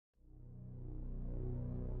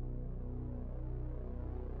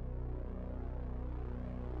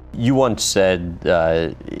You once said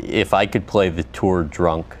if I could play the tour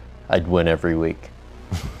drunk, I'd win every week.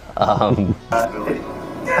 Whoa.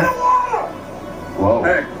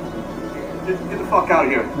 Hey, get the fuck out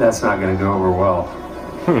of here. That's not going to go over well.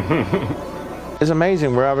 It's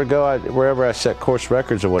amazing where I would go, wherever I set course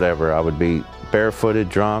records or whatever, I would be barefooted,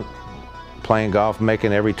 drunk, playing golf,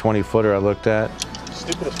 making every 20-footer I looked at.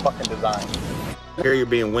 Stupidest fucking design. Here you're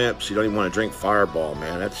being wimps. You don't even want to drink Fireball,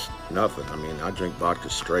 man. That's nothing. I mean, I drink vodka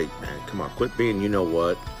straight, man. Come on, quit being you know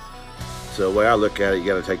what. So the way I look at it, you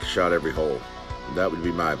got to take a shot every hole. That would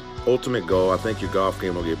be my ultimate goal. I think your golf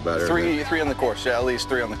game will get better. Three on the course, yeah, at least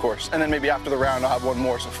 3 on the course. And then maybe after the round, I'll have 1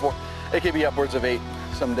 more, so 4. It could be upwards of 8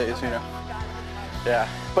 some days, you know. Yeah,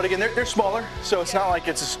 but again, they're smaller, so it's not like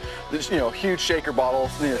it's this, you know, huge shaker bottle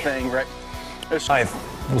thing, right? We'll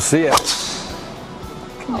see ya.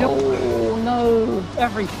 Oh no,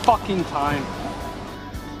 every fucking time.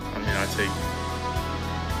 I mean, I take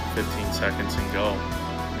 15 seconds and go,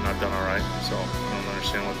 and I've done all right, so I don't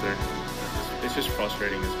understand what it's just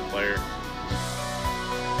frustrating as a player.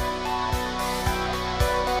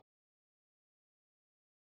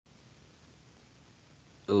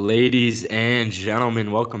 Ladies and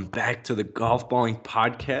gentlemen, welcome back to the Golf Balling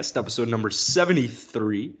Podcast, episode number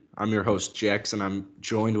 73. I'm your host, Jackson. I'm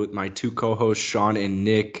joined with my 2 co-hosts, Sean and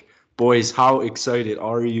Nick. Boys, how excited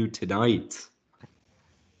are you tonight?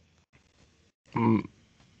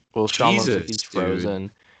 Well, Sean looks like he's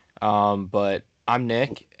frozen. But I'm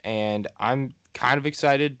Nick, and I'm kind of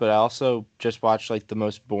excited, but I also just watched like the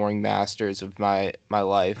most boring Masters of my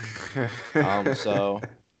life. So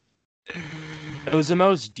it was the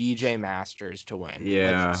most DJ Masters to win.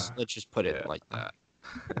 Yeah. Let's just put it like that.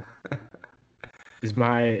 Is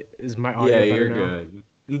my audio Yeah, you're now? good.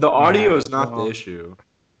 The audio is not the issue.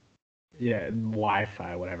 Yeah,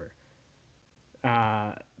 Wi-Fi, whatever.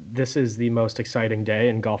 This is the most exciting day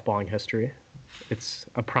in golf balling history. It's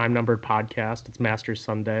a prime numbered podcast. It's Masters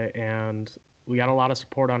Sunday, and we got a lot of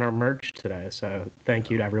support on our merch today. So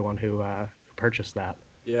thank you to everyone who purchased that.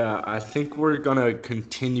 Yeah, I think we're going to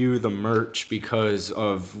continue the merch because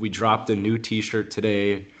we dropped a new t-shirt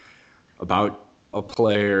today about a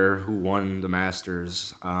player who won the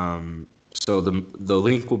Masters. So the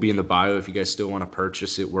link will be in the bio if you guys still want to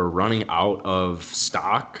purchase it. We're running out of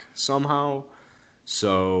stock somehow.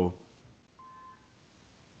 So,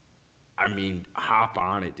 I mean, hop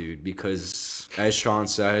on it, dude, because as Sean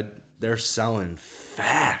said, they're selling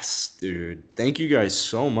fast, dude. Thank you guys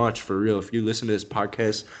so much, for real. If you listen to this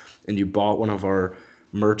podcast and you bought one of our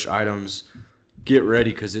merch items, get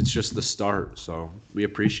ready because it's just the start. So we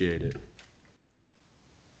appreciate it.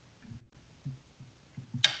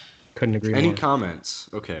 Couldn't agree Any more. comments?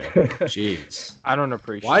 Okay. Jeez. I don't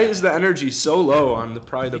appreciate Why is the energy so low on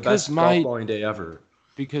probably the best golf balling day ever?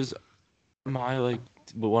 Because one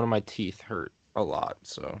of my teeth hurt a lot,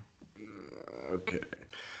 so. Okay.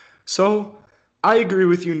 So, I agree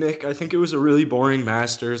with you, Nick. I think it was a really boring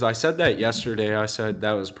Masters. I said that yesterday. I said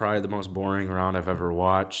that was probably the most boring round I've ever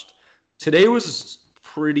watched. Today was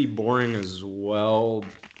pretty boring as well,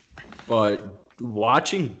 but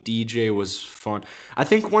watching DJ was fun. I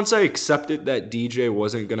think once I accepted that DJ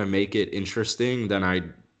wasn't going to make it interesting, then I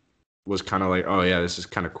was kind of like, oh yeah, this is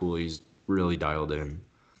kind of cool. He's really dialed in.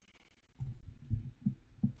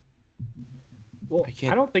 Well,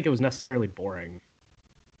 I don't think it was necessarily boring.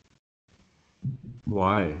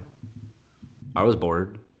 Why? I was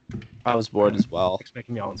bored. I was bored as well. It's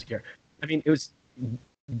making me all insecure. I mean, it was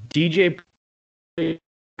DJ.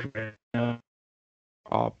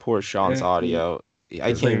 Oh, poor Sean's audio.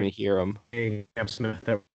 I can't even hear him. Cam Smith.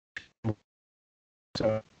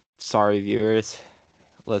 So sorry, viewers,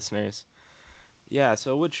 listeners. Yeah,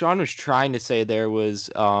 so what Sean was trying to say there was,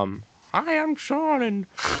 hi, I'm Sean, and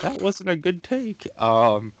that wasn't a good take.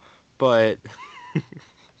 But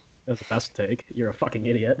that's the best take. You're a fucking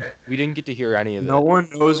idiot. We didn't get to hear any of it. No one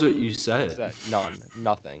knows what you said.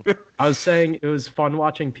 Nothing. I was saying it was fun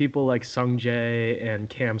watching people like Sung Jae and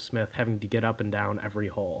Cam Smith having to get up and down every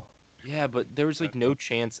hole. Yeah, but there was like no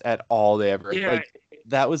chance at all they ever. Yeah, like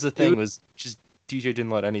that was the thing. Was just DJ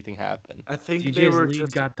didn't let anything happen. I think DJ's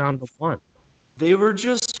lead got down to 1. They were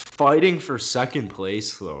just fighting for second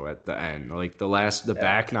place though at the end. Like the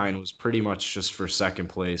back nine was pretty much just for second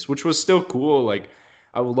place, which was still cool. Like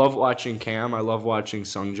I love watching Cam. I love watching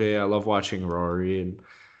Sung Jae. I love watching Rory, and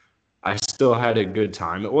I still had a good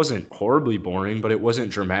time. It wasn't horribly boring, but it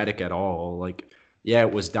wasn't dramatic at all. Like, yeah,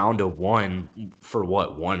 it was down to 1 for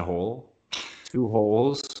what? 1 hole, 2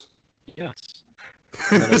 holes. Yes.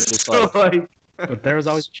 So, but there was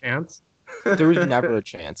always a chance. There was never a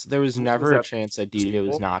chance. There was never a chance that DJ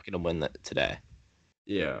was not going to win today.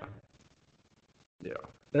 Yeah.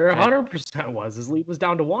 There 100% was. His lead was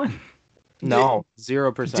down to 1. No,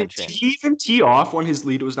 0% Did chance. he even tee off when his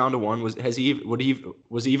lead was down to 1? Was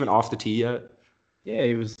he even off the tee yet? Yeah,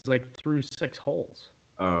 he was like through 6 holes.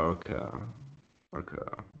 Oh, okay.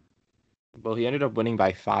 Well, he ended up winning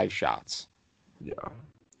by 5 shots. Yeah.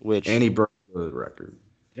 And he broke the record.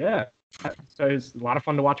 Yeah. So it was a lot of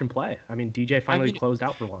fun to watch him play. I mean, DJ finally closed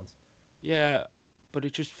out for once. Yeah, but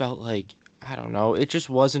it just felt like, I don't know, it just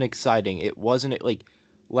wasn't exciting. It wasn't like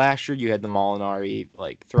last year you had the Molinari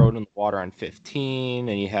like throw it in the water on 15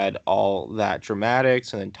 and you had all that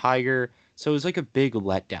dramatics and then Tiger. So it was like a big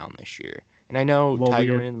letdown this year. And I know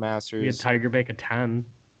Tiger winning the Masters. We had Tiger make a 10.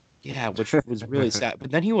 Yeah, which was really sad.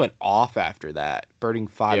 But then he went off after that, birding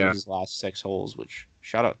 5 of his last 6 holes, which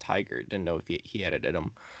shout out Tiger. Didn't know if he had it in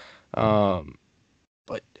him.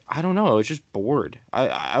 But I don't know. I was just bored.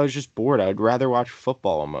 I was just bored. I would rather watch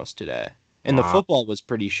football almost today. And the football was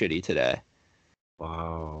pretty shitty today.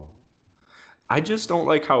 Wow. I just don't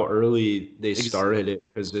like how early they started it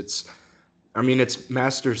because it's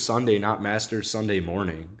Masters Sunday, not Masters Sunday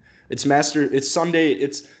morning. It's Masters Sunday.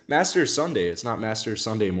 It's not Masters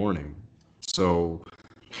Sunday morning. So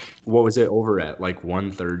what was it over at? Like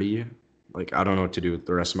 1:30? Like, I don't know what to do with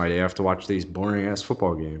the rest of my day. I have to watch these boring ass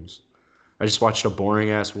football games. I just watched a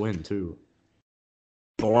boring ass win too.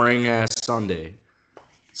 Boring ass Sunday.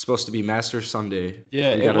 It's supposed to be Masters Sunday.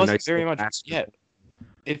 Yeah, it wasn't very much. Yeah,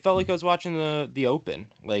 it felt like I was watching the Open.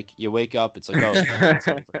 Like you wake up, it's like, oh, it's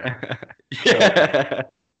over. Yeah.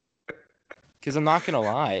 Because I'm not gonna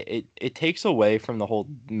lie, it takes away from the whole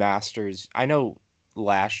Masters. I know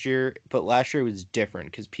last year, but last year was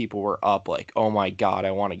different because people were up like, oh my god,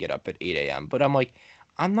 I want to get up at 8 a.m. But I'm like,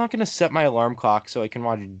 I'm not gonna set my alarm clock so I can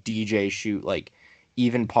watch DJ shoot like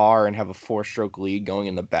even par and have a 4-stroke lead going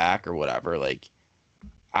in the back or whatever. Like,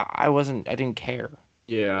 I didn't care.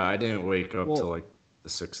 Yeah, I didn't wake up till like the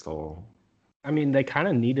 6th hole. I mean, they kind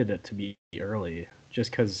of needed it to be early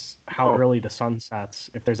just because how early the sun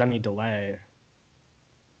sets. If there's any delay.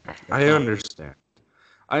 I understand.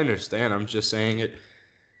 I'm just saying it.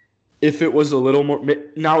 If it was a little more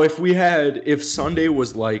now, if Sunday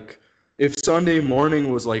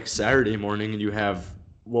morning was like Saturday morning, and you have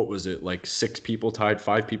what was it like 5 people tied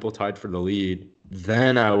for the lead,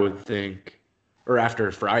 then I would think, or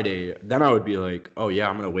after Friday, then I would be like, oh yeah,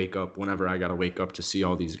 I'm gonna wake up whenever I gotta wake up to see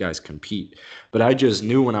all these guys compete. But I just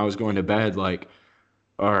knew when I was going to bed, like,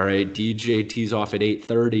 all right, DJ tees off at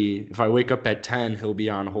 8:30. If I wake up at 10, he'll be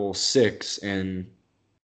on hole 6, and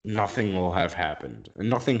nothing will have happened. And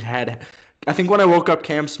nothing had. I think when I woke up,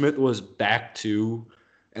 Cam Smith was back 2,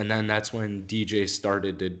 and then that's when DJ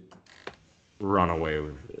started to run away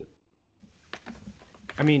with it.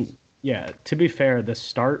 I mean, yeah, to be fair, the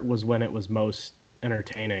start was when it was most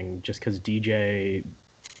entertaining just because DJ,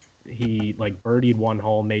 he like birdied 1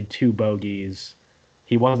 hole, made 2 bogeys.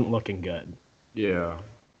 He wasn't looking good. Yeah.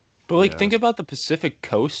 But like, think about the Pacific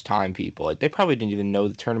Coast time people. Like, they probably didn't even know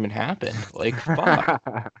the tournament happened. Like, fuck.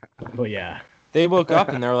 But yeah. They woke up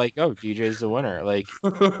and they're like, oh, DJ's the winner. Like,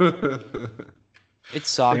 it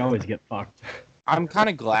sucked. They always get fucked. I'm kind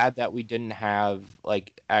of glad that we didn't have,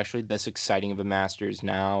 like, actually this exciting of a Masters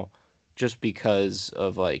now just because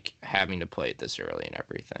of, like, having to play it this early and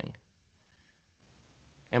everything.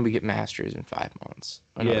 And we get Masters in 5 months.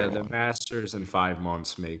 Yeah, the Masters in 5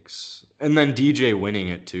 months makes... And then DJ winning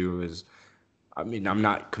it, too, is... I mean, I'm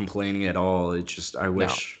not complaining at all. It's just, I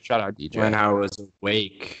wish... Shout out DJ. When I was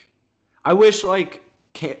awake... I wish, like,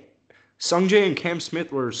 Sungjae and Cam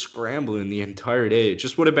Smith were scrambling the entire day. It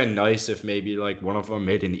just would have been nice if maybe, like, one of them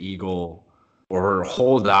made an eagle or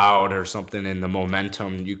hold out or something, and the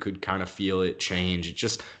momentum, you could kind of feel it change. It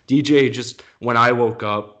just... DJ just... When I woke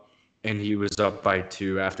up, and he was up by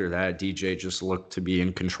 2 after that, DJ just looked to be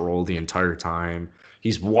in control the entire time.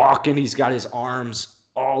 He's walking. He's got his arms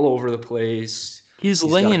all over the place. He's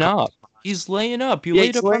laying up. He's laying up. You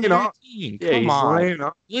laid up on 15. Come on. Laying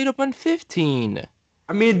up. You laid up on 15.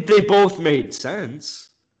 I mean, they both made sense.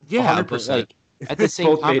 Yeah, 100%. But like, at the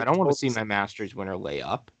same time, I don't want to see my Masters winner lay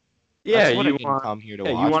up. Yeah, that's what I didn't come here to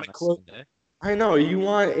watch. You want to close. I know, you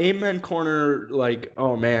want Amen Corner, like,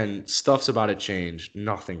 oh man, stuff's about to change.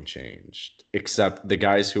 Nothing changed. Except the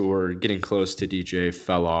guys who were getting close to DJ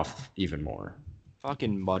fell off even more.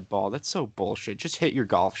 Fucking mud ball. That's so bullshit. Just hit your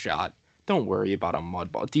golf shot. Don't worry about a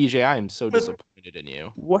mud ball. DJ, I am so disappointed in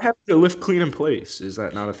you. What happened to lift clean in place? Is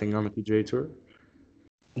that not a thing on the PGA Tour?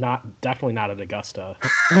 Definitely not at Augusta.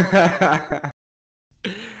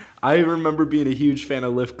 I remember being a huge fan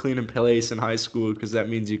of lift clean in place in high school because that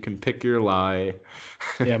means you can pick your lie.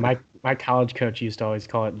 Yeah, my college coach used to always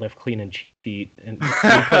call it lift clean and cheat, and he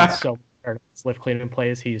played so much lift clean in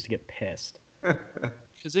place he used to get pissed.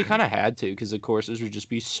 Because they kind of had to, because the courses would just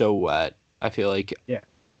be so wet. I feel like. Yeah.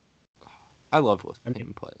 I love Lift Clean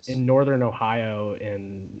in Place. In northern Ohio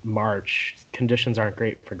in March, conditions aren't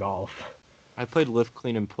great for golf. I played Lift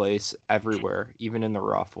Clean in Place everywhere, even in the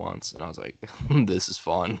rough once, and I was like, this is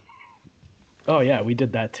fun. Oh, yeah, we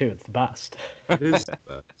did that too. It's the best. It is the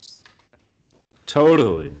best.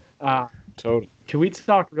 Totally. Totally. Can we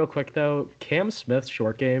talk real quick, though? Cam Smith's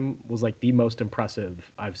short game was like the most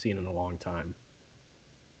impressive I've seen in a long time.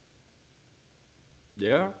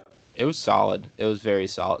 Yeah. It was solid. It was very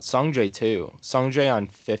solid. Sungjae, too. Sungjae on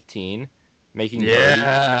 15, making birdie.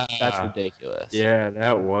 That's ridiculous. Yeah,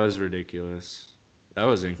 that was ridiculous. That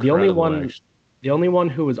was incredible. The only one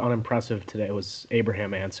who was unimpressive today was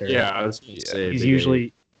Abraham Answer. Yeah, I was going to say. He's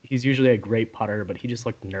usually a great putter, but he just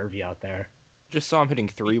looked nervy out there. Just saw him hitting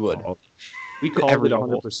 3-wood. We called it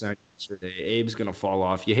 100% yesterday. Abe's going to fall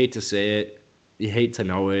off. You hate to say it. You hate to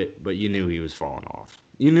know it, but you knew he was falling off.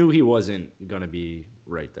 You knew he wasn't going to be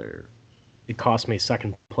right there. It cost me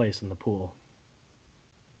second place in the pool.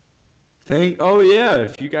 Oh, yeah.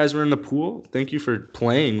 If you guys were in the pool, thank you for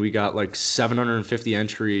playing. We got like 750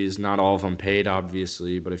 entries. Not all of them paid,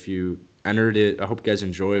 obviously. But if you entered it, I hope you guys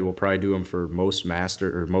enjoyed. We'll probably do them for most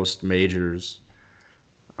majors.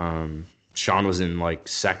 Sean was in like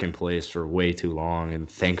second place for way too long, and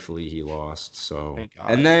thankfully he lost. So,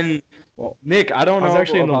 and then, well, Nick, I don't know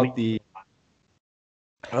about the.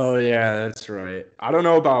 Oh yeah, that's right. I don't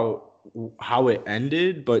know about how it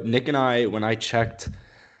ended, but Nick and I, when I checked,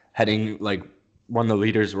 heading like when the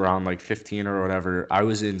leaders were on like 15 or whatever, I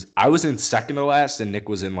was in second to last, and Nick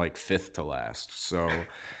was in like fifth to last. So.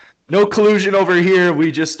 No collusion over here.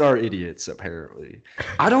 We just are idiots, apparently.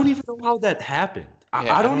 I don't even know how that happened.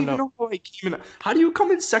 Yeah, I don't even know how I came in. How do you come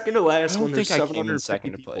in second to last when there's 700 I came in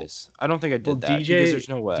second to place. I don't think I did that DJ, because there's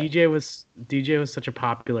no way. DJ was such a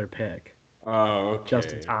popular pick. Oh, okay.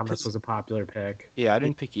 Justin Thomas was a popular pick. Yeah, I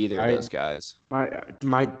didn't pick either of those guys.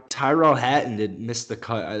 My Tyrell Hatton did miss the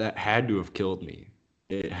cut. That had to have killed me.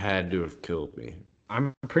 It had to have killed me.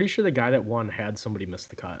 I'm pretty sure the guy that won had somebody miss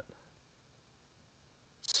the cut.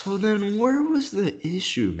 So then, where was the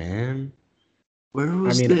issue, man? Where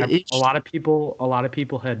was the issue? A lot of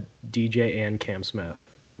people had DJ and Cam Smith.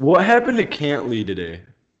 What happened to Cantley today?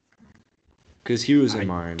 Because he was in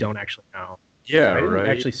mine. I don't actually know. Yeah, I didn't right.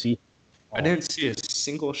 actually see. I didn't see a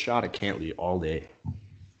single shot of Cantley all day.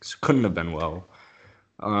 So couldn't have been well.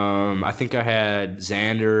 I think I had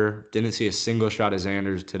Xander. Didn't see a single shot of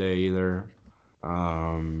Xander's today either.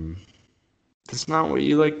 That's not what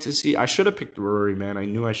you like to see. I should have picked Rory, man. I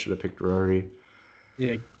knew I should have picked Rory.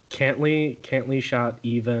 Yeah, Cantley shot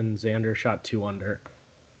even. Xander shot 2 under.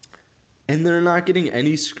 And they're not getting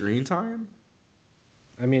any screen time?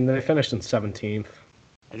 I mean, they finished in 17th.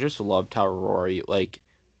 I just loved how Rory, like,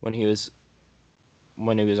 when he was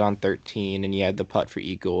on 13 and he had the putt for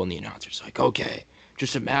eagle, and the announcer's like, okay,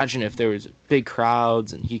 just imagine if there was big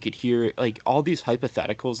crowds and he could hear it, like all these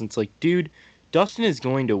hypotheticals, and it's like, dude, Dustin is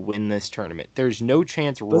going to win this tournament. There's no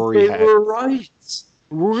chance Rory but they were right.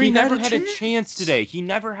 Rory never had a chance today. He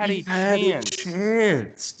never had a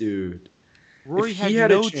chance, dude. Rory had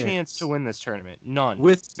no chance to win this tournament. None.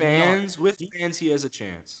 With fans, he has a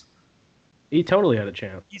chance. He totally had a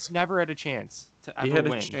chance. He's never had a chance to ever win.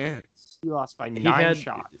 He had a chance. He lost by 9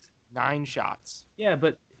 shots. 9 shots. Yeah,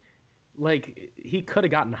 but like he could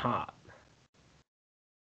have gotten hot.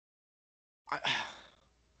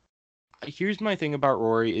 Here's my thing about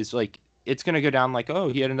Rory is like it's gonna go down like, oh,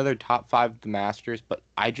 he had another top 5 at the Masters, but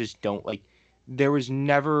I just don't like. There was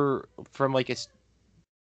never from like a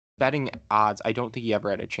betting odds. I don't think he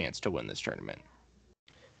ever had a chance to win this tournament.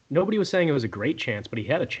 Nobody was saying it was a great chance, but he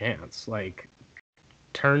had a chance. Like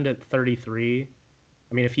turned at 33.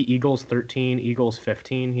 I mean, if he eagles 13, eagles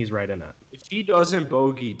 15, he's right in it. If he doesn't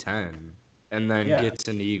bogey 10 and then gets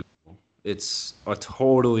an eagle, it's a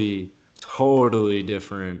totally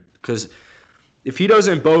different. Because if he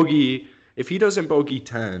doesn't bogey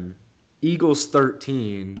 10, eagles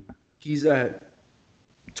 13, he's at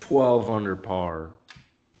 12 under par,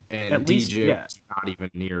 and at least, DJ is not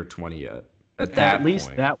even near 20 yet. At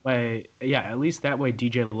least that way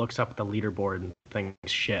DJ looks up at the leaderboard and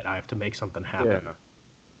thinks, shit, I have to make something happen.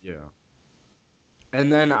 Yeah.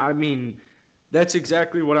 And then, I mean, that's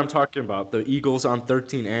exactly what I'm talking about. The Eagles on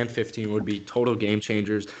 13 and 15 would be total game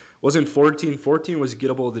changers. Wasn't 14. 14 was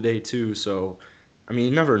gettable today, too. So, I mean,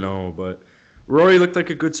 you never know. But Rory looked like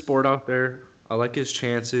a good sport out there. I like his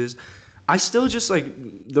chances. I still just, like,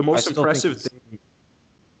 the most impressive thing.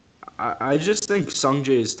 I just think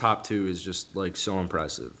Sungjae's top 2 is just, like, so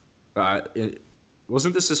impressive.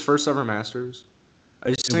 Wasn't this his first ever Masters? I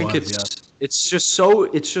just think It's just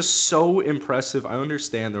so impressive. I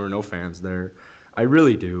understand there were no fans there. I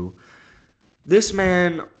really do. This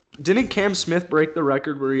man, didn't Cam Smith break the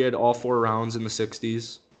record where he had all 4 rounds in the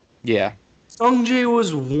 60s? Yeah. Sungjae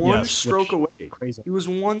was one stroke away. Crazy. He was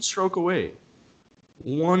 1 stroke away.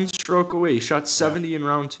 1 stroke away. He shot 70 in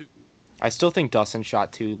round 2. I still think Dustin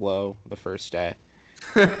shot too low the first day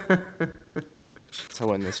to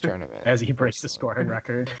win this tournament. As he breaks the scoring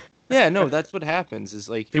record. Yeah, no, that's what happens. Is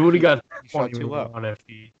like He would have got he shot too low. on if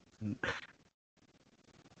he.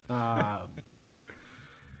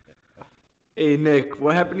 Hey, Nick,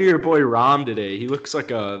 what happened to your boy Rom today? He looks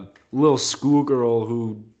like a little schoolgirl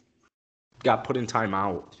who got put in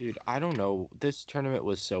timeout. Dude, I don't know. This tournament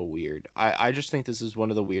was so weird. I just think this is one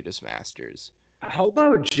of the weirdest Masters. How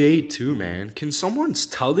about J2, man? Can someone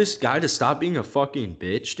tell this guy to stop being a fucking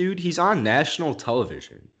bitch, dude? He's on national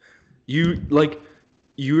television. You're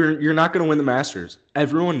not gonna win the Masters.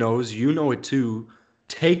 Everyone knows, you know it too.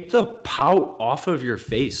 Take the pout off of your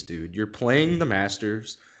face, dude. You're playing the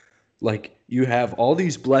Masters. Like, you have all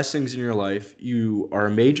these blessings in your life. You are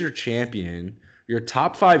a major champion. You're a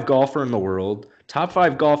top 5 golfer in the world, top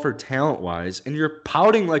 5 golfer talent-wise, and you're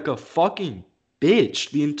pouting like a fucking bitch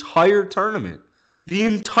the entire tournament. The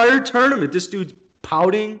entire tournament, this dude's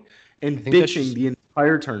pouting and bitching the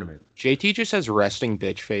entire tournament. JT just has resting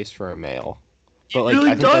bitch face for a male. But He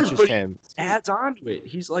really I think does, that's just but him. he adds on to it.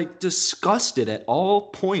 He's like disgusted at all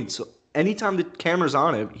points. Anytime the camera's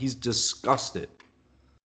on him, he's disgusted.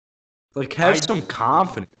 Like, have some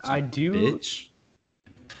confidence. Bitch.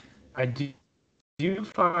 I do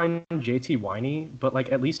find JT whiny, but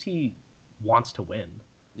like at least he wants to win.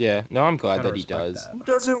 Yeah, no, I'm glad Gotta that he respect does. that. Who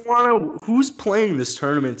doesn't want to? Who's playing this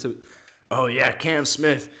tournament to? Oh yeah, Cam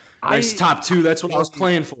Smith. Nice I- top 2. That's what I was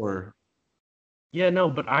playing for. Yeah, no,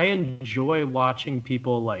 but I enjoy watching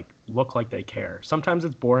people like look like they care. Sometimes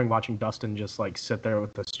it's boring watching Dustin just like sit there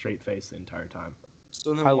with a straight face the entire time.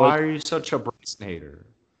 So then why are you such a Bryson hater?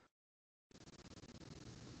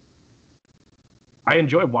 I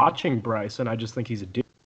enjoy watching Bryson. I just think he's a dude.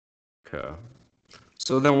 Okay.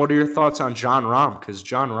 So then what are your thoughts on John Rahm? Because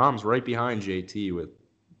John Rahm's right behind JT with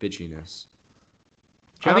bitchiness.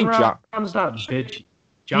 I think Rahm's not bitchy.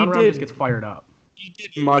 John Rahm just gets fired up. He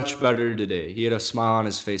did much better today. He had a smile on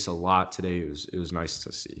his face a lot today. It was nice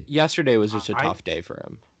to see. Yesterday was just a tough day for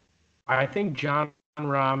him. I think John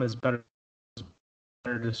Rahm is better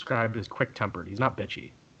described as quick-tempered. He's not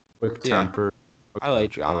bitchy. Quick temper. I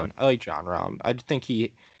like John. I like John Rahm. I think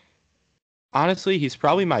honestly, he's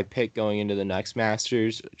probably my pick going into the next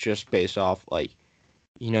Masters, just based off like,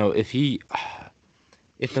 if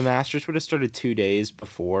the Masters would have started 2 days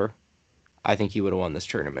before, I think he would have won this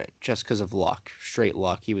tournament just because of luck, straight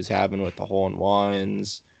luck he was having with the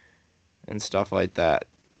hole-in-ones and stuff like that.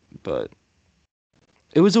 But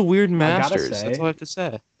it was a weird Masters. That's all I have to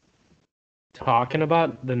say. Talking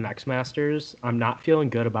about the next Masters, I'm not feeling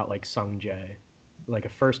good about like Sung Jae, like a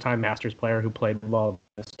first-time Masters player who played well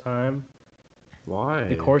this time. Why?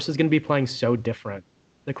 The course is going to be playing so different.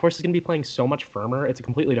 The course is going to be playing so much firmer. It's a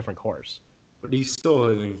completely different course. But he's still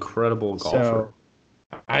an incredible golfer. So,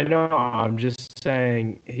 I know. I'm just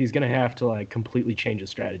saying he's going to have to like completely change his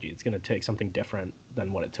strategy. It's going to take something different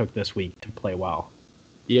than what it took this week to play well.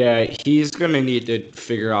 Yeah, he's going to need to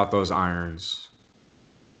figure out those irons.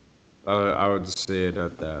 I would say it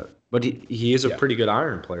at that. But he is a pretty good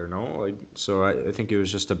iron player, no? Like, so I think it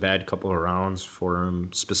was just a bad couple of rounds for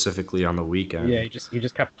him, specifically on the weekend. Yeah, he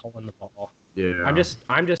just kept pulling the ball. Yeah. I'm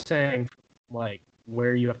just saying, like,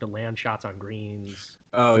 where you have to land shots on greens.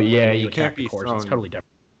 Oh yeah, you you can't be course, throwing. it's totally different.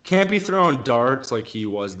 Can't be throwing darts like he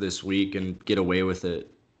was this week and get away with it,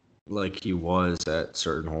 like he was at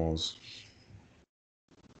certain holes.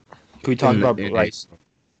 Can we talk about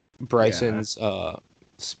Bryson's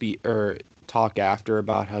speed or talk after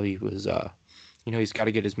about how he was he's got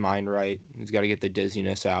to get his mind right, he's got to get the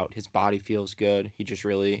dizziness out, his body feels good, he just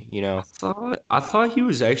really I thought he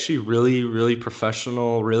was actually really, really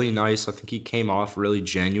professional, really nice. I think he came off really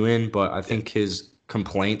genuine, but I think his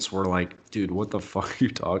complaints were like, dude, what the fuck are you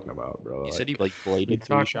talking about, bro? He said he bladed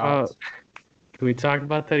 3 shots. Can we talk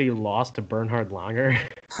about that he lost to Bernhard Langer?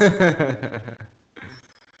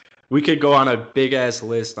 We could go on a big ass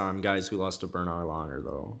list on guys who lost to Bernhard Langer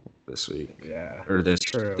though this week. Yeah. Or this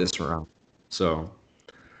round. So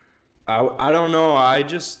I don't know.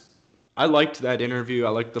 I liked that interview. I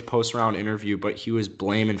liked the post round interview, but he was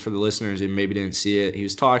blaming, for the listeners who maybe didn't see it, he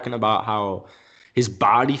was talking about how his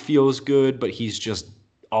body feels good, but he's just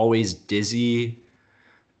always dizzy,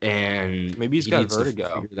 and maybe he's got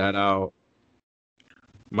vertigo. To figure that out.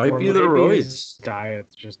 Might be the roids.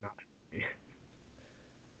 Diet's just not.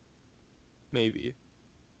 Maybe.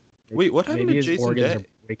 Wait, what happened Maybe to his Jason organs Day?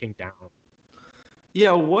 are breaking down.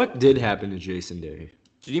 Yeah, what did happen to Jason Day?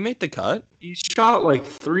 Did he make the cut? He shot like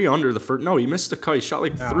 3 under the first. No, he missed the cut. He shot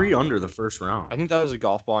like No. 3 under the first round. I think that was a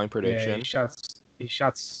golf balling Yeah, prediction. he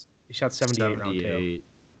shot 78 round two.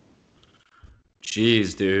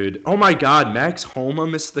 Jeez, dude. Oh my God, Max Homa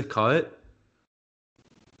missed the cut.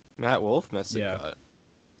 Matt Wolf missed the Yeah. cut.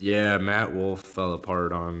 Yeah, Matt Wolf fell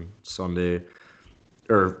apart on Sunday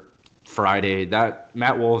or Friday. That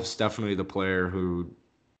Matt Wolf's definitely the player who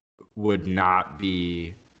would not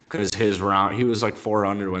be, because his round, he was like 4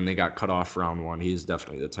 under when they got cut off round 1. He's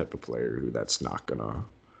definitely the type of player who that's not gonna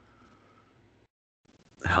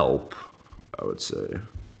help, I would say,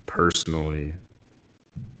 personally.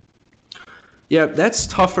 Yeah, that's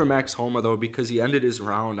tough for Max Homa though, because he ended his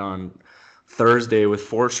round on Thursday with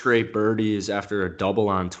 4 straight birdies after a double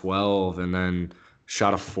on 12, and then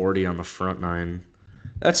shot a 40 on the front 9.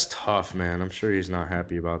 That's tough, man. I'm sure he's not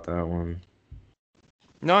happy about that one.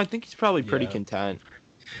 No, I think he's probably pretty content.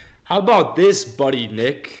 How about this, buddy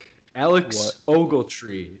Nick? Alex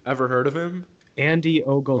Ogletree. Ever heard of him? Andy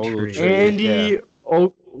Ogletree. Andy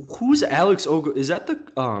who's Alex Ogle? Is that the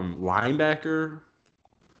linebacker?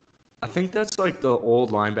 I think that's like the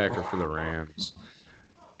old linebacker for the Rams.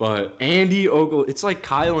 But Andy Ogle, it's like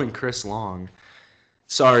Kyle and Chris Long.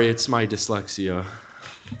 Sorry, it's my dyslexia.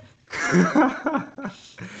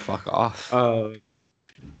 Fuck off.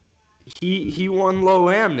 He won low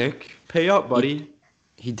am, Nick. Pay up, buddy.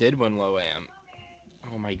 He did win low am.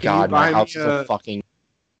 Oh my you God, buy my me house is a- a fucking.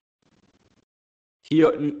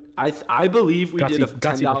 I believe we did a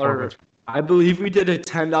Gutsy $10. performance. I believe we did a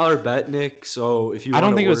 $10 bet, Nick. So if you I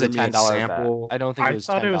don't wanna think it was a order me $10 bet. sample, I don't think it I was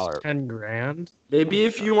thought it was $10. 10 grand. maybe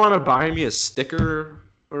if you want to buy me a sticker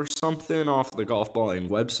or something off the golf balling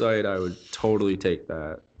website, I would totally take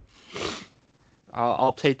that.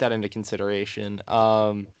 I'll take that into consideration.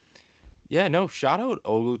 Yeah, no, shout out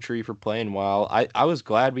Ogletree for playing well. I was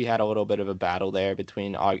glad we had a little bit of a battle there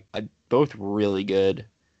between both really good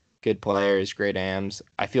players, great AMs.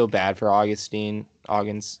 I feel bad for Augustine.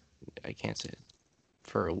 I can't say it,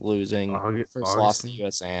 for losing, first loss to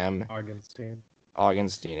US AM.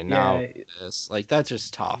 Augustine, and now this. Like, that's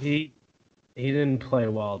just tough. He didn't play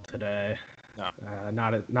well today. No.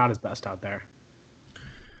 Not his best out there.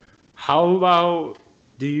 How about,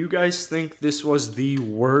 do you guys think this was the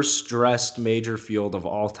worst dressed major field of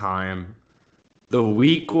all time? The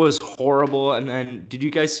week was horrible, and then did you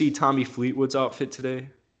guys see Tommy Fleetwood's outfit today?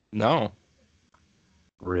 No.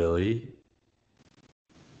 Really?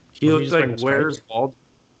 He Was he looked just like wearing Where's stripes? Waldo.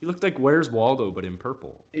 He looked like Where's Waldo, but in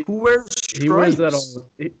purple. Who wears stripes? He wears that all.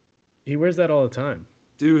 He wears that all the time.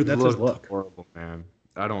 Dude, That's his looked look. horrible, man.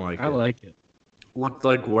 I don't like I it. like it. Looked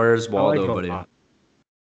like Where's I like it Waldo, a but in. lot.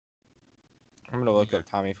 I'm gonna look up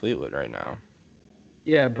Tommy Fleetwood right now.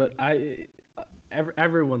 Yeah, but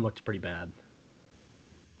everyone looked pretty bad.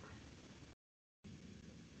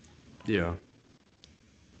 Yeah.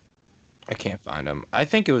 I can't find him. I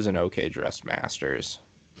think it was an okay dressed Masters.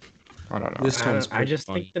 I don't know. I just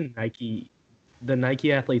think the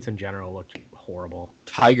Nike athletes in general looked horrible.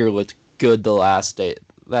 Tiger looked good the last day.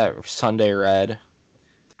 That Sunday red.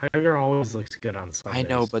 Tiger always looks good on Sundays. I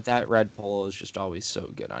know, but that red polo is just always so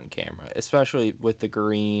good on camera, especially with the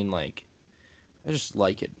green. Like, I just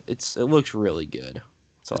like it. It looks really good.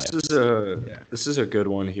 This is a good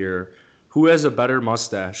one here. Who has a better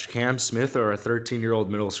mustache, Cam Smith or a 13-year-old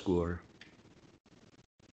middle schooler?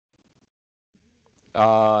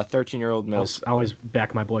 13-year-old middle. I always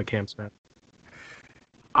back my boy Cam Smith.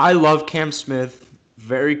 I love Cam Smith.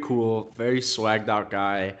 Very cool, very swagged out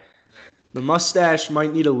guy. The mustache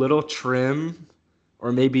might need a little trim,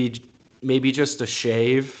 or maybe just a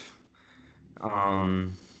shave.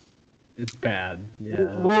 It's bad.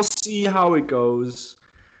 Yeah. We'll see how it goes.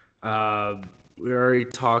 We already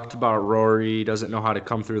talked about Rory. He doesn't know how to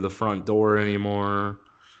come through the front door anymore.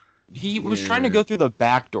 He was trying to go through the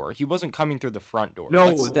back door. He wasn't coming through the front door.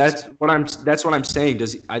 No, that's what I'm saying.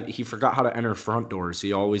 He forgot how to enter front doors.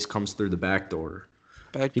 He always comes through the back door.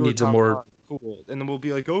 Back He door needs a top more line. Cool. And then we'll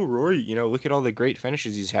be like, oh, Rory, look at all the great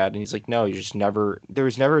finishes he's had. And he's like, no, there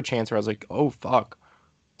was never a chance where I was like, oh, fuck.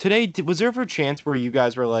 Today, was there ever a chance where you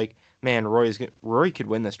guys were like, man, Rory could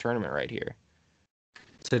win this tournament right here?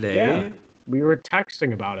 Today? Yeah, we were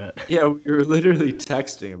texting about it. Yeah, we were literally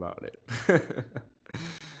texting about it.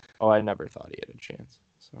 Oh, I never thought he had a chance.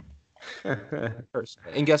 So,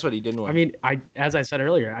 personally. And guess what? He didn't win. I mean, as I said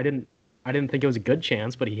earlier, I didn't think it was a good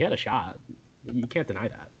chance, but he had a shot. You can't deny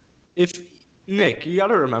that. Nick, you got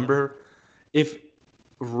to remember, if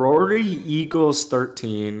Rory eagles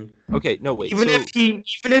 13. Okay, no wait. Even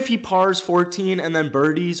if he pars 14 and then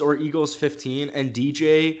birdies or eagles 15, and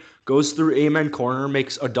DJ goes through amen corner,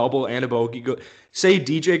 makes a double and a bogey. Say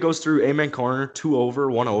DJ goes through amen corner, 2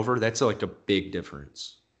 over, 1 over. That's like a big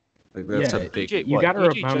difference. Like that's a big. DJ, you got to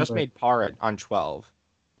DJ remember. just made par on 12.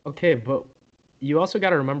 Okay, but you also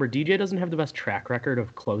got to remember DJ doesn't have the best track record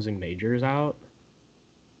of closing majors out,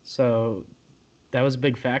 so that was a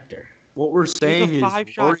big factor. What we're saying is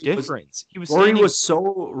 5-shot difference.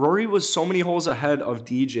 Rory was so many holes ahead of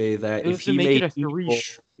DJ that if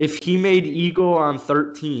he made eagle on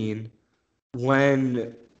 13,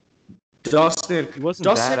 when Dustin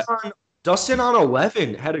on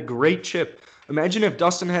 11 had a great chip. Imagine if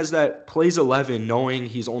Dustin plays 11 knowing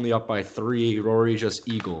he's only up by 3, Rory just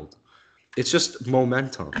eagled. It's just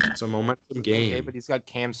momentum. It's a momentum game. Okay, but he's got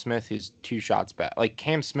Cam Smith who's 2 shots back. Like,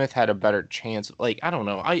 Cam Smith had a better chance. Like, I don't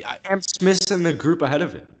know. Cam Smith's in the group ahead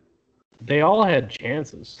of him. They all had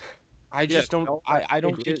chances. I just don't. I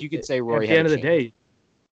don't think you could say Rory. At the end of the day,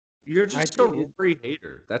 you're just a Rory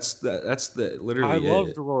hater. That's literally. I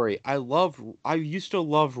loved Rory. I used to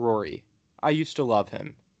love Rory. I used to love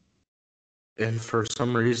him. And for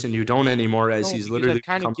some reason, you don't anymore, as he's literally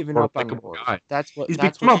kind of given up on Rory. He's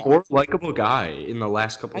become a more likable guy in the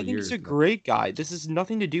last couple of years. I think he's a great guy. This has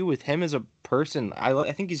nothing to do with him as a person.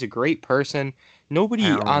 I think he's a great person.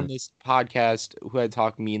 Nobody on this podcast who I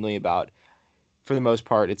talk meanly about, for the most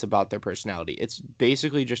part, it's about their personality. It's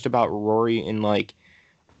basically just about Rory, and like,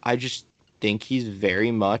 I just think he's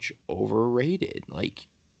very much overrated. Like,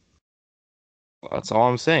 that's all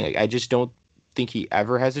I'm saying. Like, I just don't think he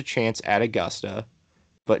ever has a chance at Augusta,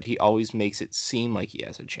 but he always makes it seem like he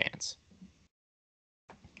has a chance.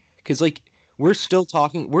 Because, like, we're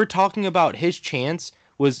talking about his chance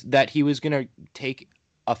was that he was going to take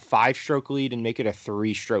a 5-stroke lead and make it a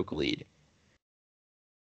 3-stroke lead.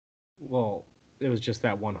 Well, it was just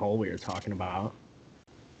that one hole we were talking about.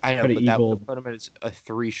 I know, but that would have put him as a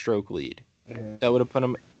 3-stroke lead. Yeah. That would have put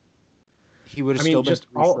him... He would have still been 3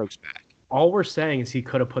 strokes back. All we're saying is he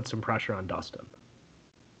could have put some pressure on Dustin.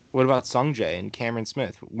 What about Sungjae and Cameron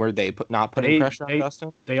Smith? Were they not putting pressure on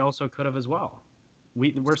Dustin? They also could have as well.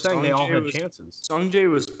 We're saying they all had chances. Sungjae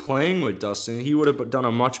was playing with Dustin. He would have done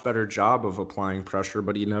a much better job of applying pressure,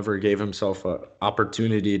 but he never gave himself an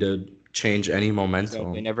opportunity to change any momentum.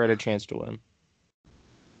 So they never had a chance to win.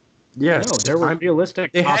 Yes, no, there were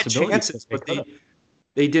realistic possibilities. Had chances, but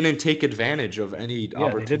they didn't take advantage of any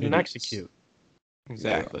opportunities. They didn't execute.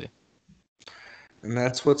 Exactly. Yeah. And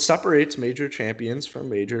that's what separates major champions from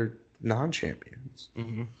major non-champions.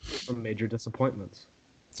 Mm-hmm. From major disappointments.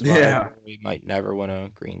 Yeah. We might never win a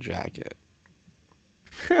green jacket.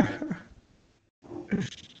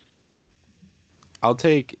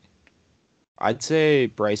 I'd say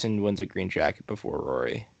Bryson wins a green jacket before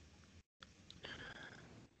Rory.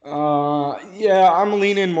 Yeah, I'm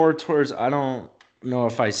leaning more towards, I don't know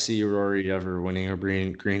if I see Rory ever winning a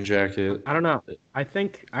green jacket. I don't know. I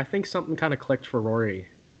think something kind of clicked for Rory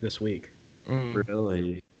this week.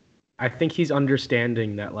 Really? I think he's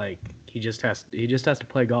understanding that, like, he just has to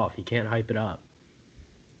play golf. He can't hype it up.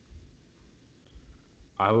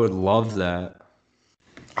 I would love that.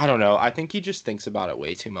 I don't know. I think he just thinks about it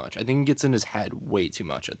way too much. I think he gets in his head way too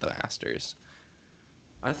much at the Masters.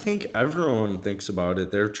 I think everyone thinks about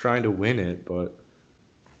it. They're trying to win it, but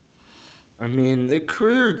I mean, the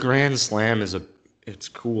career Grand Slam it's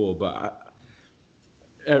cool, but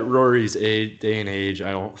at Rory's day and age,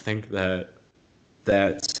 I don't think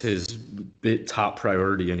that's his top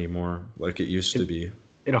priority anymore, like it used to be.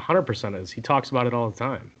 It 100% is. He talks about it all the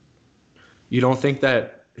time. You don't think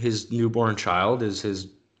that his newborn child is his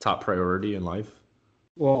top priority in life?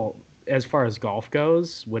 Well, as far as golf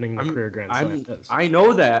goes, winning the career Grand Slam is. I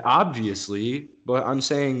know that, obviously, but I'm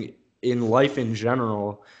saying in life in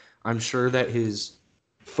general, I'm sure that his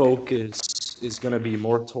focus is going to be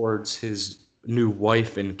more towards his new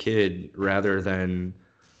wife and kid rather than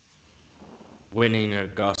winning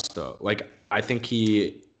Augusta. Like, I think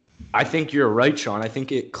you're right, Sean. I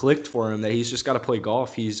think it clicked for him that he's just got to play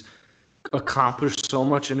golf. He's accomplished so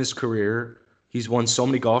much in his career. He's won so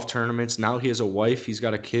many golf tournaments. Now he has a wife. He's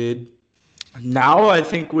got a kid. Now I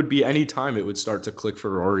think would be any time it would start to click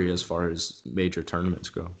for Rory as far as major tournaments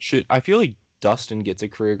go. I feel like Dustin gets a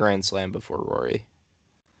career Grand Slam before Rory.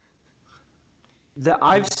 There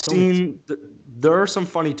are some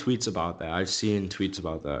funny tweets about that. I've seen tweets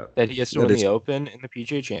about that. That he has to win the Open and the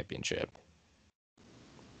PGA Championship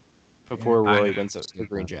before Rory wins the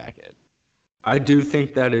green jacket. I do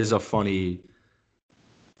think that is a funny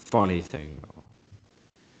thing, though.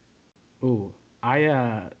 Ooh,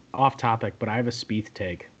 off topic, but I have a Spieth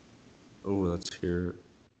take. Ooh, let's hear it.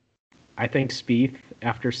 I think Spieth,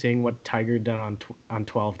 after seeing what Tiger did on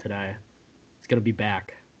 12 today, is going to be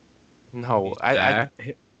back. No, I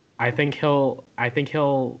think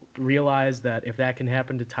he'll realize that if that can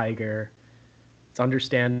happen to Tiger, it's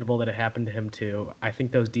understandable that it happened to him too. I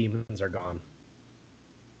think those demons are gone.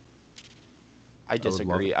 I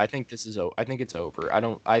disagree. I think this is. I think it's over.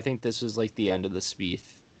 I think this is like the end of the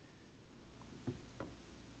Spieth.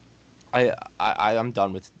 I'm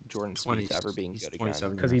done with Jordan Spieth ever being good again.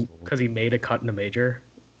 Because he made a cut in a major.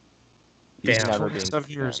 He's Damn.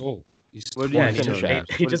 27 years old. He's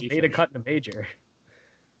he just made a cut in a major.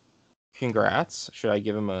 Congrats. Should I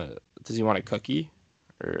give him a? Does he want a cookie?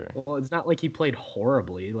 Or... Well, it's not like he played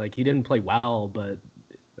horribly. Like, he didn't play well, but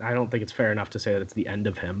I don't think it's fair enough to say that it's the end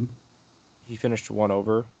of him. He finished 1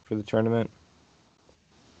 over for the tournament.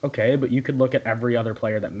 Okay, but you could look at every other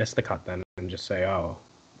player that missed the cut then and just say, oh,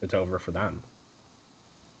 it's over for them.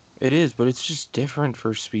 It is, but it's just different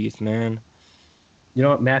for Spieth, man. You know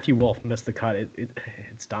what? Matthew Wolff missed the cut.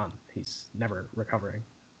 It's done. He's never recovering.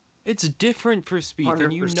 It's different for Spieth, 100%.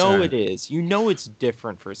 And you know it is. You know it's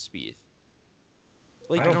different for Spieth.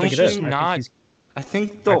 Like, I don't think it is. I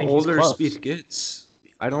think the older Spieth gets,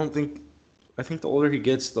 I think the older he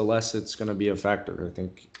gets, the less it's going to be a factor. I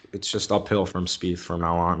think it's just uphill from Spieth from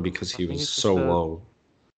now on because he was so low.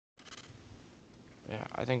 Yeah,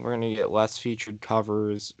 I think we're going to get less featured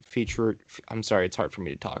covers. I'm sorry, it's hard for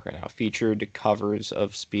me to talk right now. Featured covers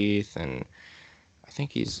of Spieth, and I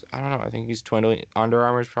think he's dwindling. Under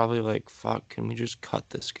Armour's probably like, fuck, can we just cut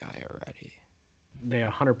this guy already? They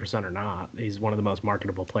 100% are not. He's one of the most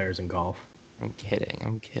marketable players in golf. I'm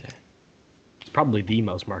kidding. He's probably the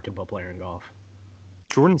most marketable player in golf.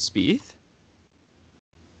 Jordan Spieth?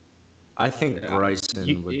 I think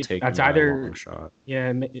Bryson would take that's either a long shot.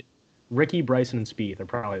 Yeah, Ricky, Bryson, and Spieth are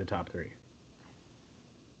probably the top 3.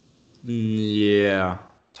 Yeah.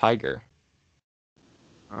 Tiger.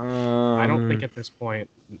 I don't think at this point.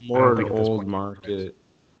 More an old market.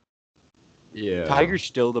 Yeah. Tiger's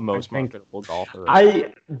still the most marketable golfer.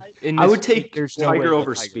 I would take Tiger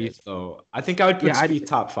over Spieth, though. I think I would put Spieth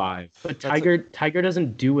top 5. But Tiger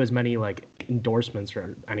doesn't do as many like endorsements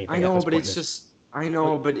or anything. I know, but it's just. I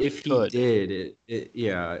know, but if he did,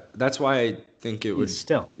 yeah, that's why I think it would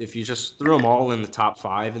still. If you just threw them all in the top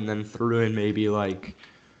 5 and then threw in maybe like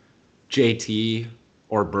JT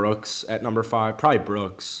or Brooks at number 5, probably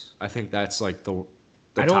Brooks. I think that's like the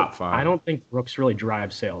top 5. I don't think Brooks really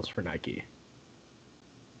drives sales for Nike.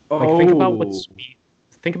 Like, think about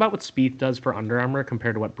what Spieth does for Under Armour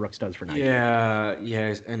compared to what Brooks does for Nike. Yeah,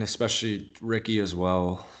 and especially Ricky as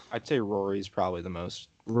well. I'd say Rory's probably the most.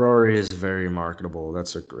 Rory is very marketable.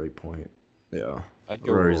 That's a great point. Yeah. I'd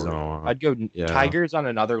go Rory's Tiger's on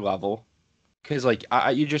another level. Because, like,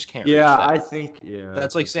 you just can't. Yeah, I think,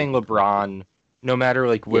 That's like saying LeBron, no matter,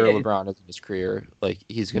 like, where LeBron is in his career, like,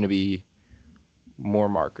 he's going to be more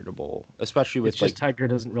marketable. Especially with, just Tiger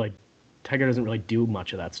doesn't really do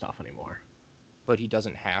much of that stuff anymore. But he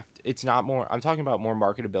doesn't have to. It's not more. I'm talking about more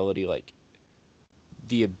marketability, like,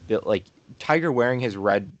 Tiger wearing his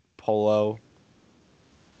red polo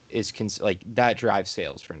is that drives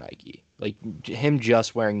sales for Nike. Like, him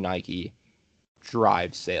just wearing Nike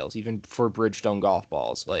drives sales, even for Bridgestone golf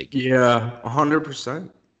balls. Like, yeah, 100%.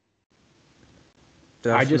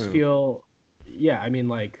 I just feel, I mean,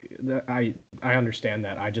 like, I understand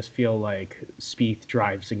that. I just feel like Spieth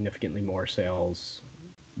drives significantly more sales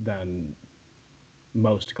than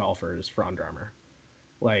most golfers for Under Armour.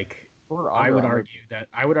 Like, I would argue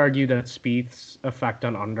that Spieth's effect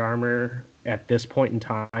on Under Armour at this point in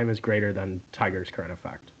time is greater than Tiger's current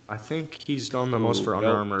effect. I think he's done the most for Under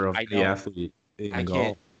Armour of the athlete in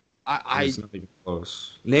golf. It's not even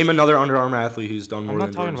close. Name another Under Armour athlete who's done more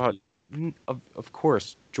than Jordan Spieth. Of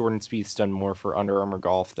course, Jordan Spieth's done more for Under Armour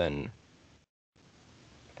golf than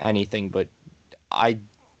anything, but I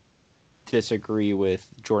disagree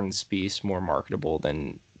with Jordan Spieth's more marketable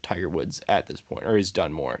than Tiger Woods at this point, or has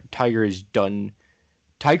done more. Tiger has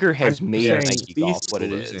made Nike golf what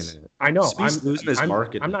it is. I know. Spieth's losing his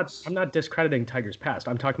market. I'm not discrediting Tiger's past.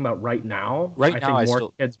 I'm talking about right now. Right now, I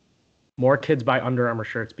think more kids buy Under Armour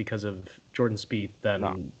shirts because of Jordan Spieth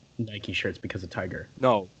than Nike shirts because of Tiger.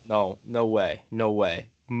 No way.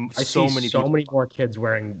 I see so many more kids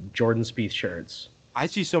wearing Jordan Spieth shirts. I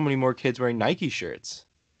see so many more kids wearing Nike shirts.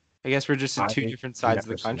 I guess we're just in two different sides of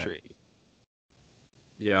the country.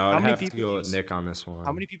 Yeah, I'd have to go with Nick on this one.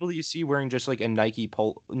 How many people do you see wearing just like a Nike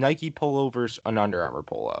polo versus an Under Armour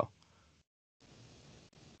polo?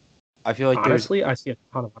 I feel like honestly, I see a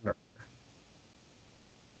ton of Under Armour.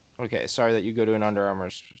 Okay, sorry that you go to an Under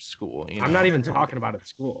Armour school. I'm not even talking about at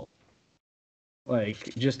school.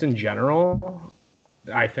 Like, just in general,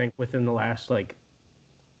 I think within the last like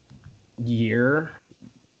year,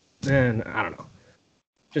 and I don't know,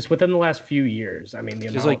 just within the last few years. I mean, the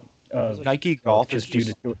Just amount like of Nike golf is just due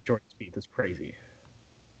just. to Jordan Spieth is crazy.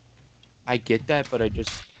 I get that, but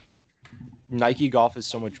Nike golf is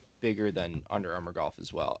so much bigger than Under Armour golf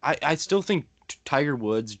as well. I still think Tiger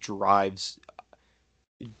Woods is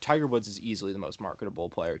easily the most marketable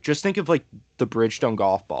player. Just think of like the Bridgestone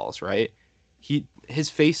golf balls, right?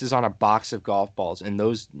 His face is on a box of golf balls, and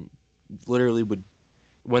those literally would.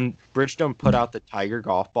 When Bridgestone put out the Tiger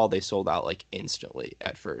golf ball, they sold out like instantly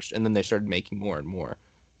at first, and then they started making more and more.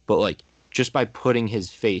 But like just by putting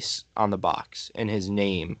his face on the box and his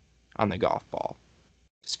name on the golf ball,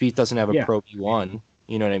 Spieth doesn't have a Pro V1.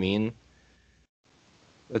 You know what I mean?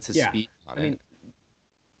 That's his Spieth on it. I mean,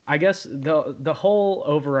 I guess the whole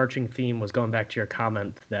overarching theme was going back to your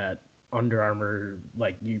comment that Under Armour,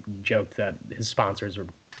 like you joked that his sponsors were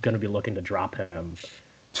going to be looking to drop him.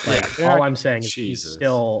 Like all I'm saying is he's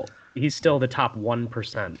still the top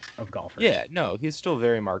 1% of golfers. Yeah, no, he's still a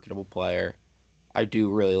very marketable player. I do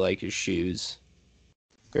really like his shoes.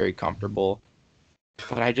 Very comfortable.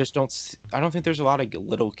 But I don't think there's a lot of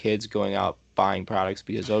little kids going out buying products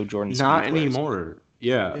because Jordan Spieth not anymore.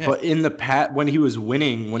 Yeah, but in the past, when he was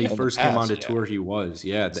winning, when he first came onto tour, he was.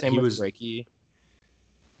 Yeah, Same with Ricky.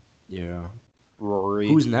 Yeah. Rory.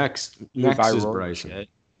 Who's next? Next is Bryson.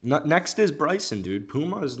 Next is Bryson, dude.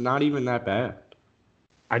 Puma is not even that bad.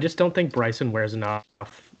 I just don't think Bryson wears enough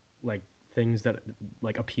like things that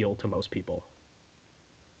like appeal to most people.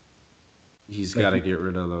 He's got to get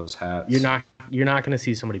rid of those hats. You're not going to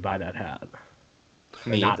see somebody buy that hat.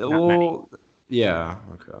 Not many. Yeah.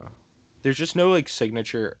 Okay. There's just no like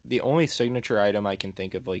signature. The only signature item I can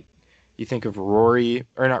think of, like, you think of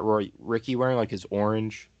Ricky wearing like his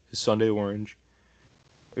Sunday orange.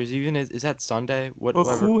 Or is that Sunday?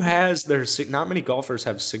 Who has their not many golfers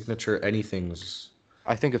have signature anythings.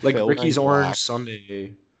 I think of like Phil Ricky's orange Black.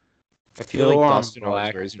 Sunday. I feel like Dustin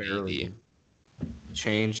Black always wears navy.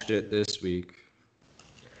 Changed it this week.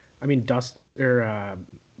 I mean,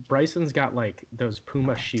 Bryson's got like those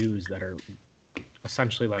Puma shoes that are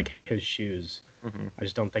essentially like his shoes. Mm-hmm. I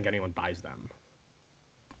just don't think anyone buys them.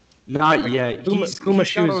 Not yet. Puma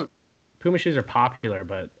shoes are popular,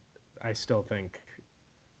 but I still think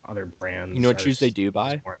other brands. You know what shoes they do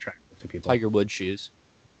buy? More attractive to people. Tiger Woods shoes.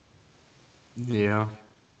 Yeah.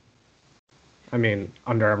 I mean,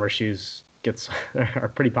 Under Armour shoes are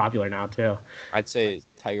pretty popular now too. I'd say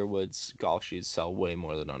Tiger Woods golf shoes sell way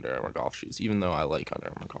more than Under Armour golf shoes, even though I like Under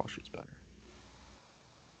Armour golf shoes better.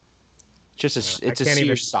 It's a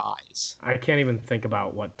sheer size. I can't even think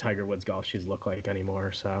about what Tiger Woods golf shoes look like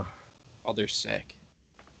anymore. So. Oh, they're sick.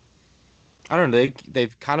 I don't know.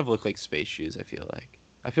 They've kind of look like space shoes. I feel like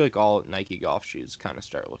all Nike golf shoes kind of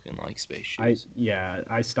start looking like space shoes.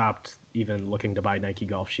 I stopped even looking to buy Nike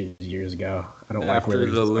golf shoes years ago. I don't After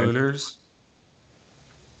like the Lunars.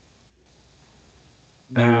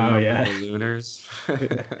 Oh yeah, the Lunars.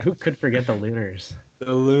 Who could forget the Lunars?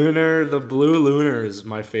 The blue Lunar is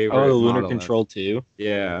my favorite. Oh, the Lunar Control 2?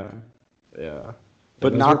 Yeah.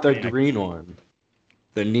 But not the green one.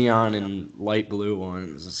 The neon and light blue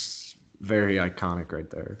ones is very iconic right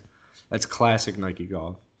there. That's classic Nike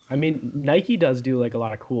golf. I mean, Nike does do like a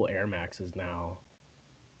lot of cool Air Maxes now,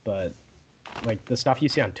 but like the stuff you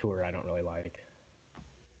see on tour, I don't really like.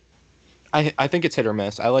 I think it's hit or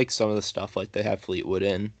miss. I like some of the stuff like they have Fleetwood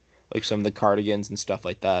in, like some of the cardigans and stuff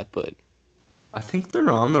like that, but I think they're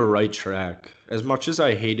on the right track. As much as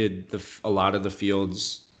I hated a lot of the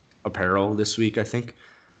field's apparel this week, I think.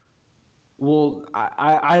 Well,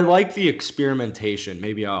 I like the experimentation.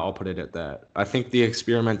 Maybe I'll put it at that. I think the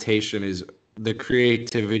experimentation is the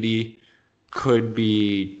creativity could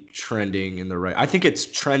be trending in the right. I think it's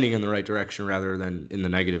trending in the right direction rather than in the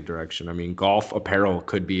negative direction. I mean, golf apparel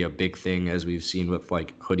could be a big thing as we've seen with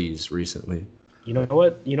like hoodies recently. You know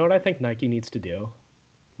what I think Nike needs to do?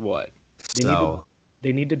 What?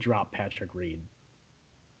 They need to drop Patrick Reed.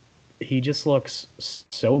 He just looks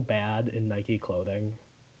so bad in Nike clothing.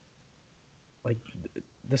 Like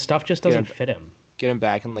the stuff just doesn't fit him. Get him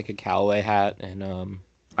back in like a Callaway hat and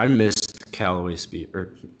I missed Callaway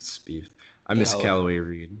Spieth. I miss Callaway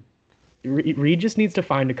Reed. Reed just needs to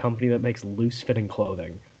find a company that makes loose-fitting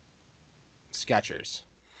clothing. Skechers.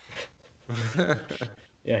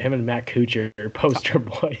 Yeah, him and Matt Kuchar are poster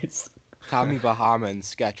boys. Tommy Bahama and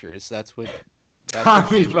Skechers. That's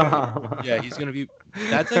Tommy Bahama. Yeah, he's gonna be.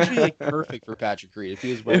 That's actually like perfect for Patrick Reed if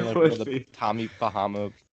he was wearing like one of the Tommy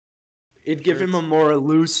Bahama. It'd give him a more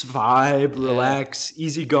loose vibe, relax,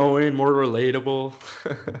 easy going, more relatable.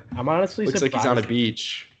 I'm honestly looks surprised. like he's on a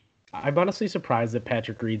beach. I'm honestly surprised that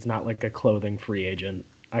Patrick Reed's not like a clothing free agent.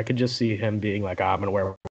 I could just see him being like, I'm gonna wear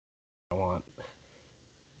what I want.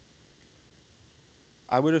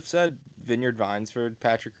 I would have said Vineyard Vines for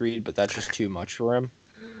Patrick Reed, but that's just too much for him.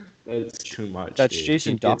 That's too much. That's dude.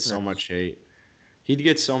 Jason He'd get Duffner. so much hate. He'd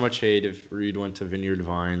get so much hate if Reed went to Vineyard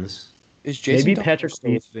Vines. Is Jason Maybe Duffner Patrick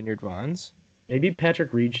still with Reed- Vineyard Vines? Maybe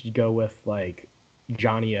Patrick Reed should go with like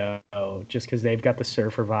Johnny O, just because they've got the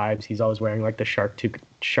surfer vibes. He's always wearing like the shark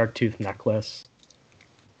tooth necklace.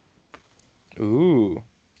 Ooh.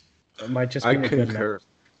 It might just be I a good concur.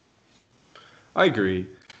 I agree.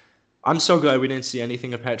 I'm so glad we didn't see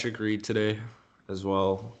anything of Patrick Reed today as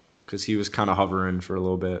well, because he was kind of hovering for a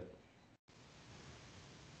little bit.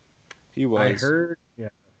 He was. I heard, yeah.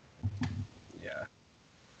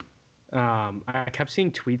 I kept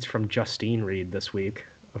seeing tweets from Justine Reed this week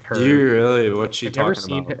of her. Do you really? What's she Have you ever talking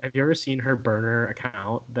seen? about? Have you ever seen her burner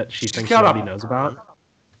account that she thinks got a nobody knows about?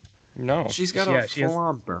 No. She's got Yeah, a she has-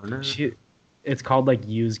 full-on burner. It's called like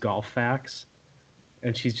Use Golf Facts,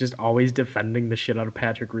 and she's just always defending the shit out of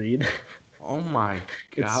Patrick Reed. Oh my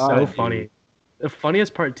god. It's so dude. funny. The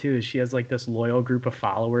funniest part too is she has like this loyal group of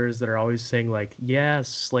followers that are always saying like, "Yes,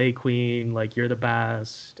 Slay Queen, like you're the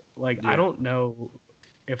best." Like Yeah. I don't know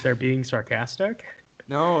if they're being sarcastic.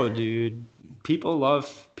 No, dude. People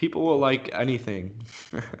will like anything.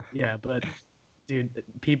 Yeah, but dude,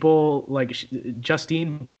 people like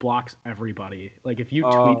Justine blocks everybody. Like if you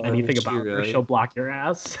Oh, tweet anything does she about her, really? she'll block your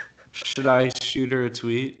ass. Should I shoot her a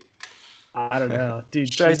tweet? I don't know,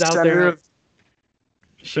 dude. Should I She's out send her there. a-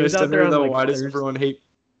 She Should I was out send there her on the like why does Thursday. everyone hate?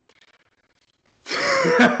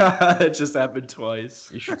 It just happened twice.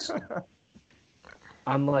 You should.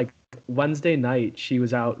 On like Wednesday night, she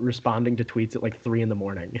was out responding to tweets at like 3 a.m.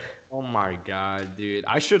 Oh my god, dude.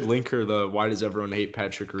 I should link her the why does everyone hate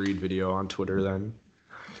Patrick Reed video on Twitter then.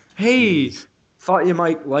 Hey, thought you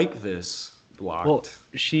might like this. Blocked. Well,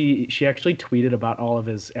 she actually tweeted about all of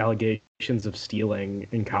his allegations of stealing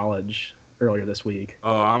in college earlier this week.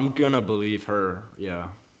 Oh, I'm gonna believe her. Yeah.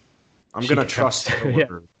 I'm She gonna kept- trust her yeah,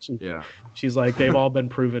 word. she- Yeah. She's like, they've all been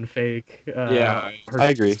proven fake. Yeah, her I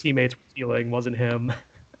agree. Teammates were stealing, wasn't him.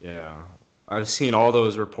 Yeah. I've seen all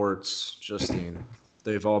those reports, Justine.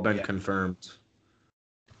 They've all been confirmed.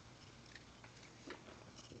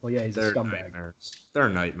 Well, yeah, he's They're a scumbag. nightmares. They're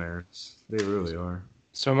nightmares. They really are.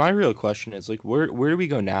 So my real question is like, where do we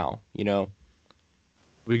go now? You know,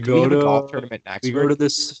 We do we go have a to golf tournament next we week? go to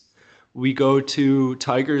this. We go to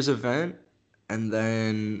Tiger's event, and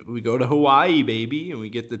then we go to Hawaii, baby, and we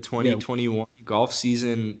get the 2021 golf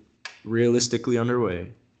season realistically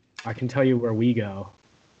underway. I can tell you where we go.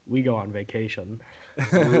 We go on vacation.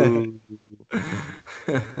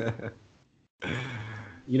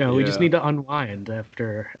 You know, we just Yeah. need to unwind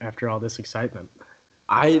after all this excitement.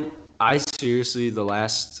 I seriously,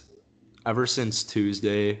 ever since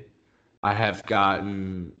Tuesday, I have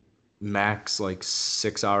gotten max like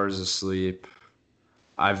 6 hours of sleep.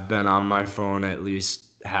 I've been on my phone at least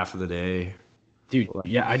half of the day. Dude,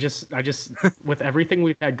 yeah, I just with everything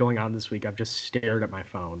we've had going on this week, I've just stared at my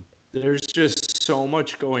phone. There's just so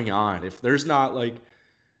much going on. If there's not like,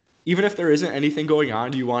 even if there isn't anything going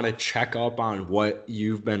on, you want to check up on what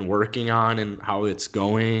you've been working on and how it's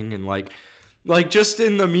going. And like just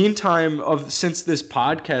in the meantime since this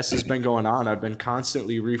podcast has been going on, I've been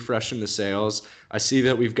constantly refreshing the sales. I see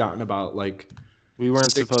that we've gotten about like We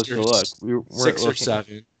weren't six supposed or- to look. We weren't 6 or looking.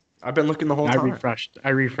 7. I've been looking the whole I time.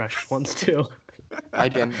 refreshed once too. I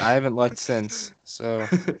didn't. I haven't looked since. So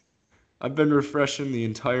I've been refreshing the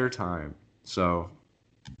entire time. So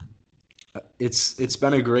it's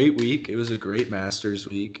been a great week. It was a great Masters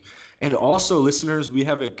week. And also, listeners, we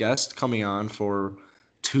have a guest coming on for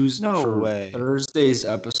Tuesday No for way. Thursday's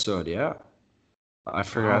episode. Yeah. I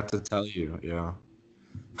forgot to tell you. Yeah.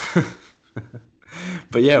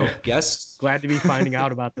 But yeah, guests. Glad to be finding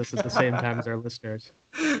out about this at the same time as our listeners.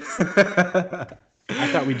 I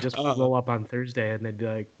thought we'd just roll up on Thursday and they'd be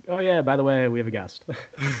like, "Oh yeah, by the way, we have a guest."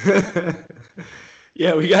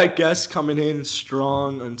 Yeah, we got guests coming in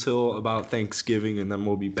strong until about Thanksgiving, and then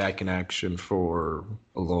we'll be back in action for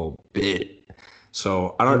a little bit.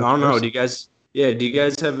 So I don't know. Do you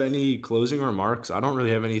guys have any closing remarks? I don't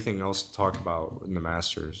really have anything else to talk about in the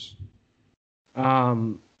Masters.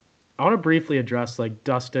 I want to briefly address like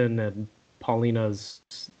Dustin and Paulina's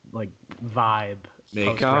like vibe. Makeout?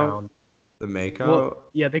 post-round. The makeout? Well,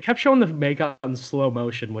 yeah, they kept showing the makeout in slow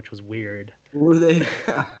motion, which was weird. Were they?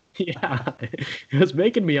 Yeah, it was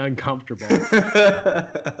making me uncomfortable.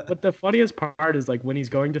 But the funniest part is like when he's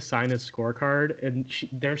going to sign his scorecard and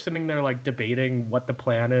they're sitting there like debating what the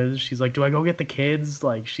plan is. She's like, "Do I go get the kids?"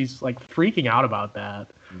 Like she's like freaking out about that.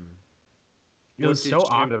 It was did so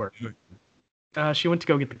she end up awkward. She went to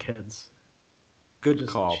go get the kids. Good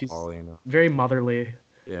call, she's Paulina. Very motherly.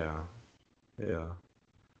 Yeah. Yeah.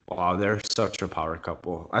 Wow, they're such a power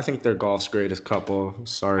couple. I think they're golf's greatest couple.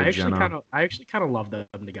 Sorry, I actually Jenna. kind of love them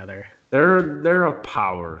together. They're a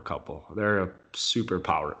power couple. They're a super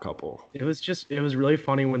power couple. It was really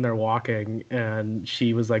funny when they're walking and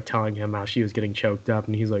she was like telling him how she was getting choked up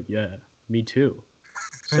and he's like, "Yeah, me too."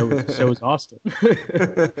 So is Austin.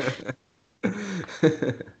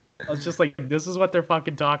 I was just like, this is what they're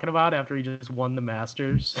fucking talking about after he just won the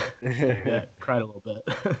Masters. Yeah, cried a little bit.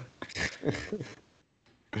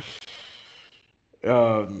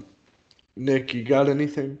 Nick, you got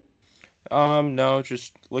anything? No,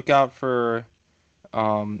 just look out for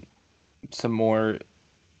some more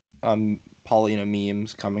Paulina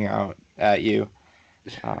memes coming out at you.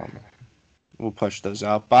 We'll push those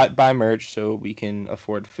out. Buy merch so we can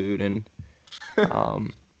afford food and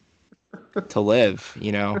to live,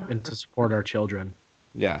 and to support our children.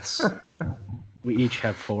 Yes. We each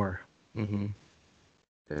have 4. Mm-hmm.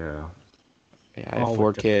 Yeah. Yeah, I have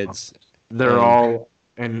 4 kids. They're all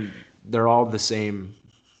the same.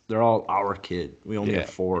 They're all our kid. We only have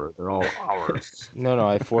 4. They're all ours. No,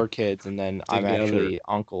 I have 4 kids, and then I'm Together. actually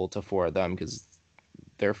uncle to 4 of them because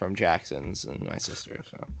they're from Jackson's and my sister.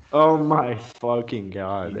 So. Oh my fucking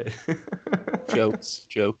god. Jokes.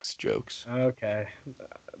 Okay.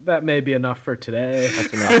 That may be enough for today.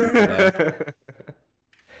 That's enough for today.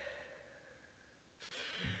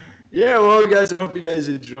 Yeah, well, guys, I hope you guys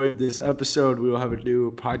enjoyed this episode. We will have a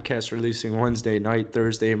new podcast releasing Wednesday night,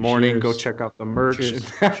 Thursday morning. Cheers. Go check out the merch.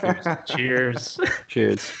 Cheers.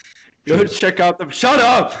 Cheers. Go check out the. Shut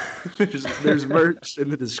up! There's merch in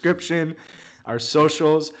the description. Our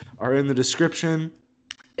socials are in the description.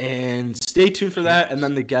 And stay tuned for that. And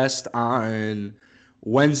then the guest on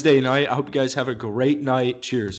Wednesday night. I hope you guys have a great night. Cheers.